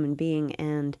yourself as a human being.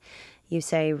 And you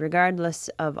say, regardless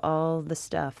of all the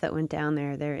stuff that went down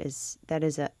there, it's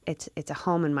a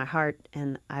home in my heart,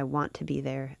 and I want to be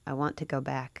there. I want to go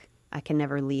back. I can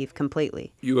never leave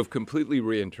completely. You have completely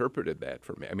reinterpreted that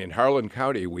for me. I mean, Harlan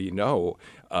County, we know,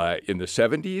 in the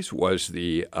 70s was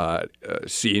the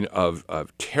scene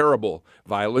of terrible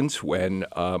violence when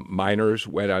miners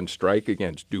went on strike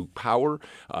against Duke Power.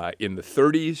 In the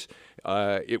 30s,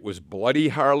 it was bloody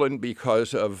Harlan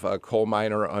because of coal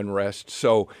miner unrest.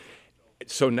 So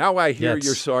now I hear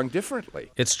your song differently.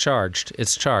 It's charged,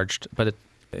 but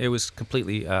it was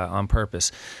completely on purpose.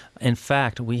 In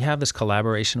fact, we have this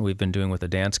collaboration we've been doing with a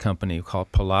dance company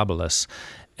called Palabolus.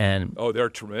 And they're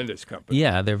a tremendous company.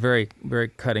 Yeah, they're very, very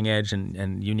cutting edge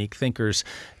and unique thinkers.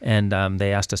 And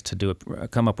they asked us to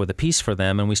come up with a piece for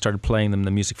them, and we started playing them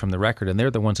the music from the record. And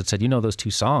they're the ones that said, those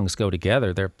two songs go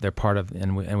together. They're part of,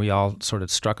 and we all sort of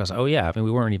struck us. Oh yeah, I mean,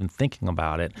 we weren't even thinking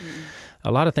about it.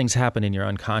 A lot of things happen in your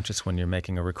unconscious when you're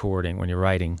making a recording, when you're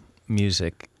writing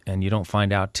music. And you don't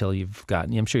find out till you've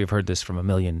gotten, I'm sure you've heard this from a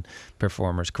million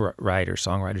performers, writers,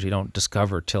 songwriters, you don't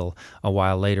discover till a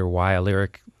while later why a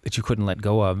lyric that you couldn't let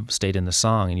go of stayed in the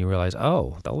song, and you realize,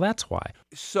 well, that's why.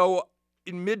 So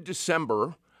in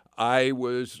mid-December, I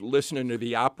was listening to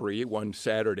the Opry one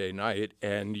Saturday night,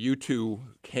 and you two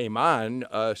came on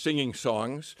singing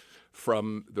songs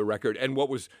from the record. And what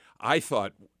was, I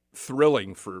thought,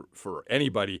 thrilling for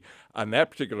anybody on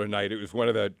that particular night, it was one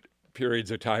of the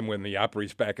periods of time when the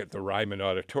Opry's back at the Ryman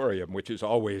Auditorium, which is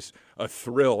always a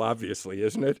thrill, obviously,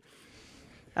 isn't it?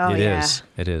 Oh, It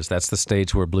is. That's the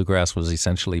stage where bluegrass was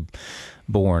essentially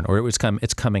born, or its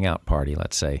coming out party,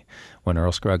 let's say, when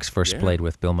Earl Scruggs first played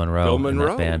with Bill Monroe. In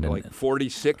that band, like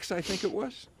 46, I think it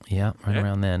was. Yeah,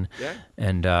 around then. Yeah.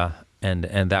 And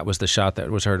that was the shot that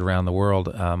was heard around the world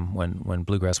when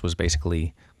bluegrass was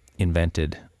basically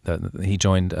invented. He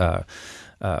joined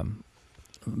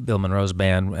Bill Monroe's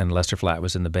band, and Lester Flatt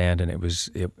was in the band, and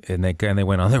they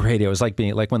went on the radio. It was like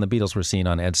when the Beatles were seen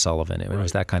on Ed Sullivan. It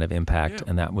was that kind of impact,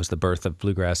 and that was the birth of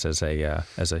bluegrass as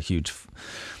a huge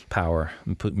power,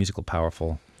 musical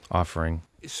powerful offering.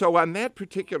 So on that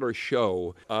particular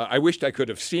show, I wished I could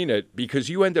have seen it because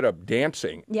you ended up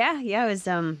dancing. Yeah, I was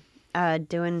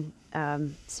doing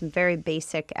some very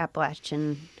basic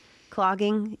Appalachian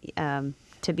clogging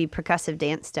to be percussive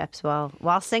dance steps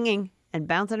while singing and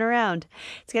bouncing around.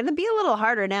 It's going to be a little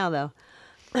harder now, though.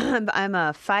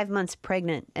 I'm 5 months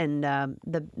pregnant, and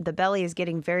the belly is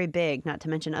getting very big, not to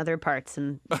mention other parts,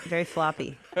 and very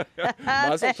floppy.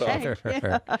 Mazel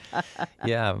tov.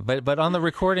 Yeah, but on the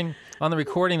recording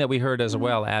that we heard as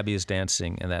well, Abby is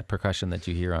dancing, and that percussion that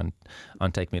you hear on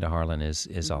Take Me to Harlan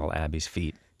is all Abby's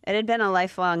feet. It had been a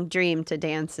lifelong dream to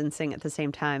dance and sing at the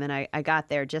same time, and I got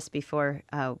there just before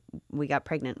we got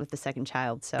pregnant with the second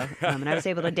child. So, and I was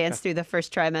able to dance through the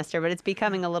first trimester, but it's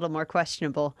becoming a little more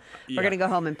questionable. Yeah. We're going to go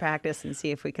home and practice and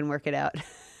see if we can work it out.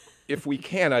 If we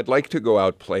can, I'd like to go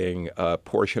out playing a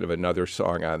portion of another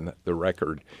song on the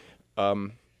record. I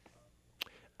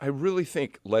really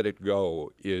think Let It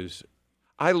Go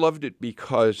I loved it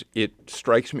because it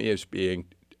strikes me as being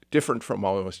different from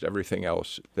almost everything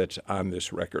else that's on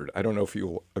this record. I don't know if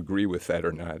you'll agree with that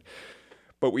or not.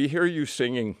 But we hear you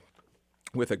singing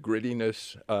with a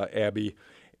grittiness, Abby,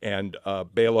 and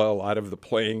Béla, a lot of the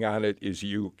playing on it is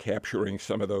you capturing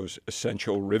some of those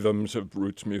essential rhythms of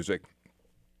roots music.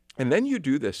 And then you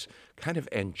do this kind of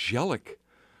angelic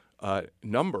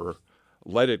number,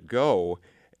 Let It Go,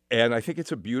 and I think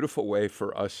it's a beautiful way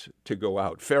for us to go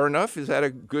out. Fair enough? Is that a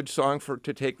good song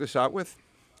to take this out with?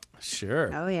 Sure.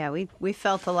 Oh, yeah. We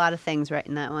felt a lot of things right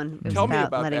in that one. It was Tell me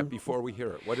about letting... that before we hear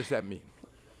it. What does that mean?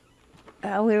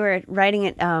 We were writing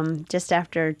it just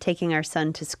after taking our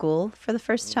son to school for the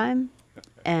first time.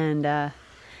 And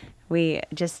we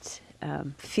just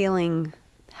feeling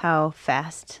how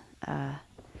fast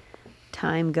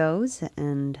time goes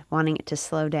and wanting it to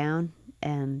slow down.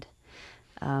 And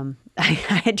I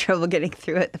had trouble getting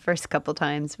through it the first couple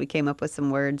times. We came up with some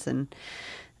words and...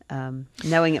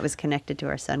 knowing it was connected to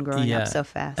our son growing up so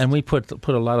fast. And we put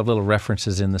a lot of little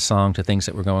references in the song to things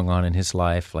that were going on in his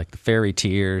life, like the fairy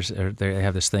tears. They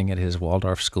have this thing at his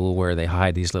Waldorf school where they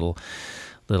hide these little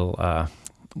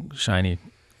shiny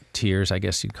tears, I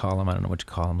guess you'd call them. I don't know what you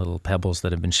call them, little pebbles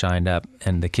that have been shined up.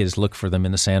 And the kids look for them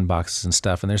in the sandboxes and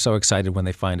stuff. And they're so excited when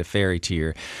they find a fairy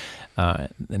tear.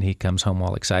 And he comes home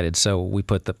all excited. So we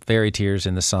put the fairy tears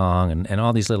in the song and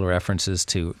all these little references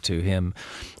to him.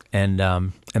 And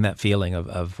that feeling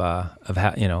of how,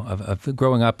 of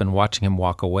growing up and watching him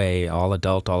walk away, all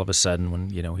adult, all of a sudden, when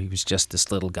he was just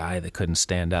this little guy that couldn't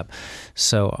stand up.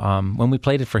 So when we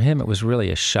played it for him, it was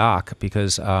really a shock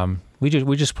because we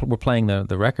just were playing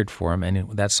the record for him,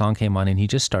 and that song came on, and he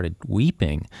just started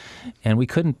weeping, and we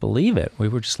couldn't believe it. We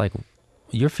were just like,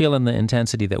 "You're feeling the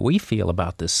intensity that we feel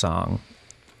about this song."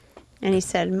 And he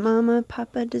said, "Mama,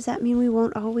 Papa, does that mean we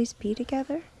won't always be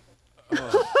together?"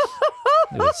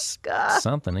 It was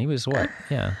something. He was what?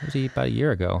 Yeah, it was about a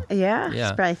year ago. Yeah.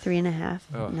 It's probably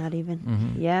 3.5, not even.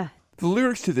 Mm-hmm. Yeah. The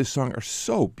lyrics to this song are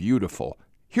so beautiful.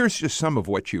 Here's just some of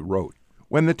what you wrote.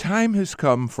 When the time has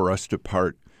come for us to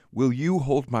part, will you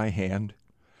hold my hand?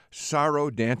 Sorrow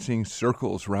dancing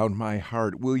circles round my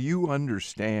heart, will you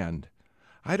understand?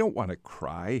 I don't want to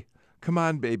cry. Come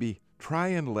on, baby, try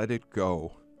and let it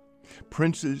go.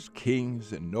 Princes,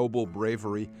 kings, and noble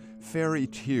bravery, fairy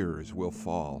tears will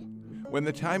fall. When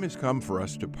the time has come for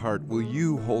us to part, will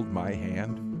you hold my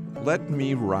hand? Let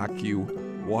me rock you,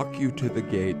 walk you to the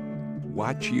gate,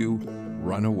 watch you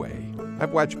run away.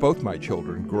 I've watched both my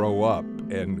children grow up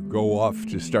and go off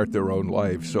to start their own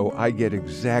lives, so I get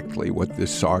exactly what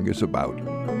this song is about. I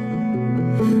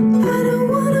don't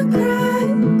wanna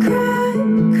cry, cry,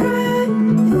 cry.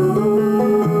 Ooh.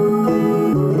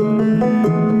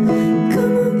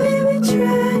 Come on, baby,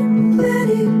 try, let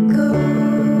it go,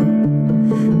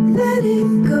 let it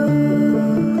go.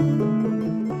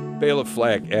 Béla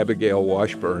Fleck, Abigail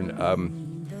Washburn,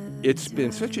 it's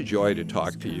been such a joy to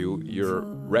talk to you. Your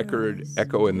record,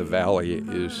 Echo in the Valley,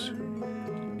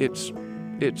 it's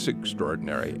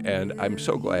extraordinary, and I'm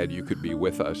so glad you could be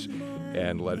with us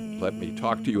and let me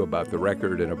talk to you about the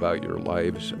record and about your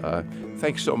lives.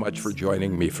 Thanks so much for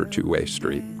joining me for Two-Way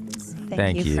Street.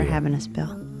 Thank you for having us,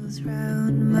 Bill.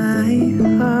 Round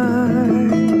my heart,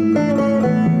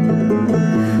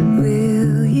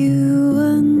 will you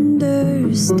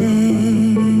understand?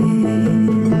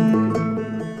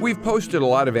 We've posted a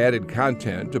lot of added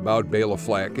content about Béla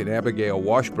Fleck and Abigail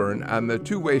Washburn on the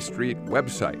Two-Way Street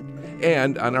website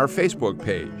and on our Facebook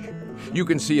page. You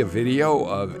can see a video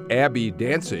of Abby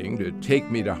dancing to Take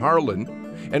Me to Harlan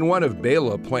and one of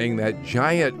Béla playing that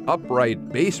giant upright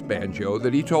bass banjo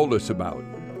that he told us about.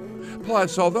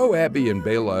 Plus, although Abby and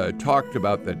Béla talked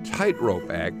about the tightrope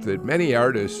act that many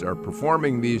artists are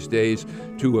performing these days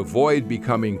to avoid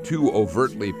becoming too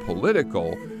overtly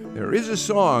political, there is a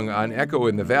song on Echo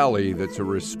in the Valley that's a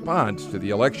response to the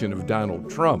election of Donald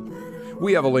Trump.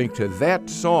 We have a link to that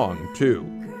song, too.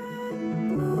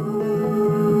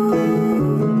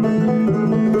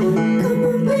 Come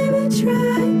on, baby,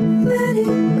 try, let it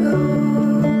go,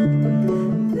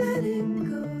 let it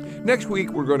go. Next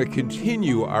week, we're going to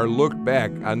continue our look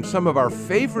back on some of our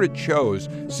favorite shows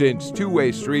since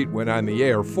Two-Way Street went on the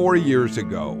air 4 years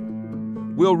ago.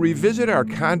 We'll revisit our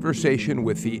conversation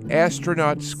with the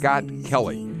astronaut Scott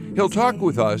Kelly. He'll talk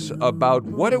with us about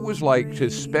what it was like to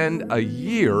spend a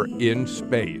year in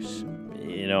space.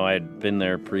 You know, I'd been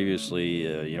there previously,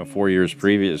 4 years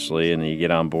previously, and you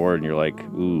get on board and you're like,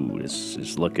 ooh, this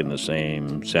is looking the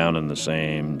same, sounding the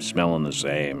same, smelling the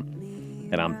same.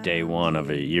 And I'm day one of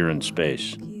a year in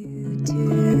space.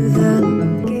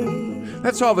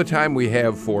 That's all the time we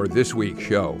have for this week's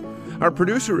show. Our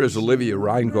producer is Olivia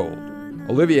Reingold.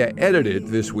 Olivia edited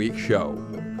this week's show.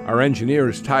 Our engineer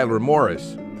is Tyler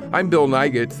Morris. I'm Bill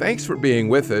Nygut. Thanks for being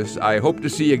with us. I hope to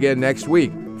see you again next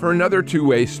week for another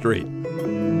Two-Way Street.